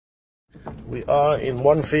We are in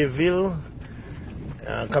Monfreville,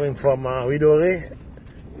 coming from Dure,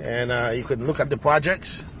 and you can look at the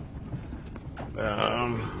projects.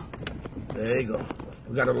 There you go.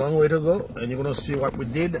 We got a long way to go, and you're gonna see what we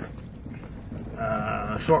did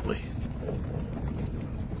shortly.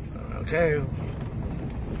 Okay.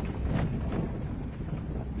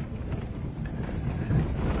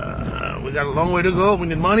 We got a long way to go. We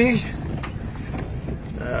need money.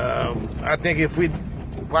 I think if we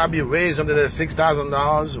probably raise under the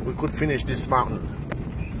 $6,000, we could finish this mountain.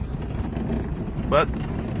 But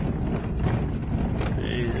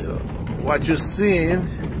what you're seeing,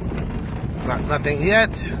 nothing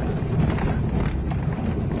yet.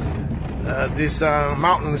 This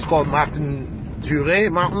mountain is called Dure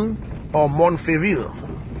Mountain or Monfreville.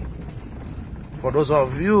 For those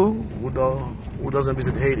of you who doesn't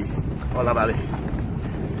visit Haiti or La Vallee.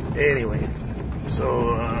 Anyway,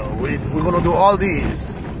 so we're gonna do all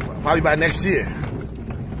these probably by next year.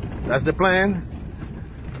 That's the plan.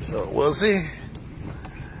 So we'll see.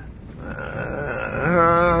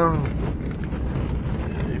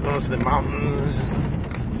 You're gonna see the mountains.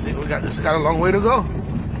 See, we got a long way to go.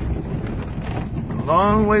 A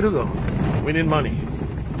long way to go. We need money.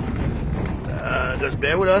 Just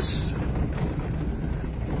bear with us.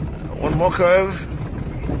 One more curve.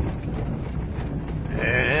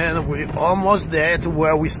 And we're almost there to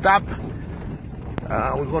where we stop.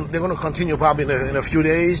 They're gonna continue probably in a few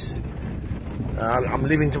days. I'm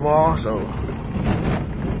leaving tomorrow, so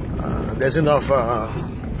there's enough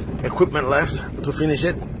equipment left to finish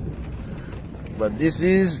it. But this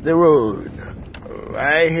is the road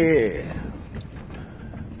right here.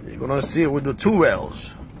 You're gonna see it with the 2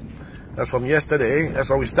 wells. That's from yesterday. That's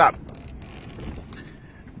where we stopped.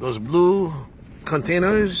 Those blue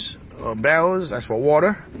containers or barrels, that's for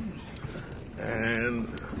water. And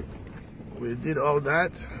we did all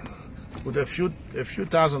that with a few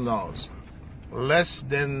 $1,000s, less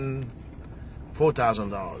than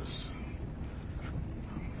 $4,000.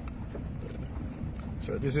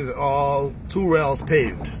 So this is all 2 wells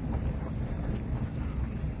paved.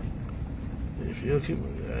 If you keep,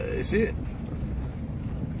 you see it.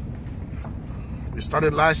 We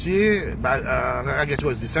started last year, I guess it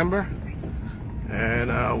was December, and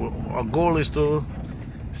our goal is to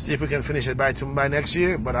see if we can finish it by next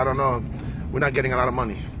year, but I don't know. We're not getting a lot of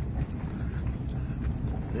money.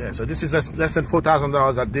 Yeah, so this is less than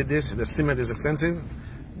 $4,000 that did this. The cement is expensive.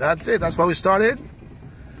 That's it. That's why we started.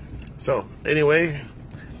 So anyway,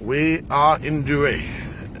 we are in Dure.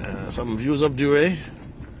 Some views of Dure.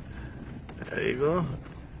 There you go.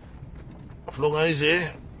 Florent is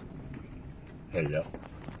here. Hello.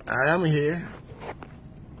 I am here.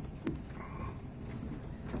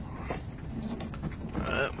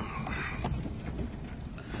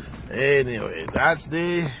 Anyway, that's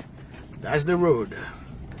the road.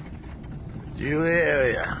 Dure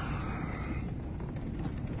area.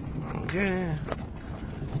 Okay.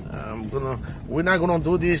 We're not gonna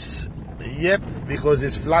do this yet because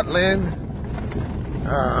it's flat land.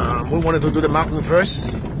 We wanted to do the mountain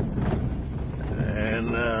first,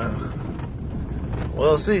 and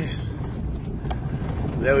we'll see.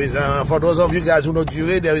 There is, for those of you guys who know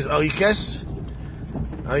Dure, there is Arikes.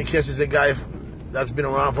 Arikes is a guy that's been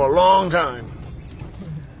around for a long time.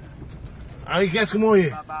 Arikes, comment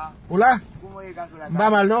est? Oula? Pas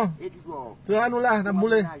mal, non? Tu vas nous là, n'a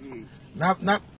boulé?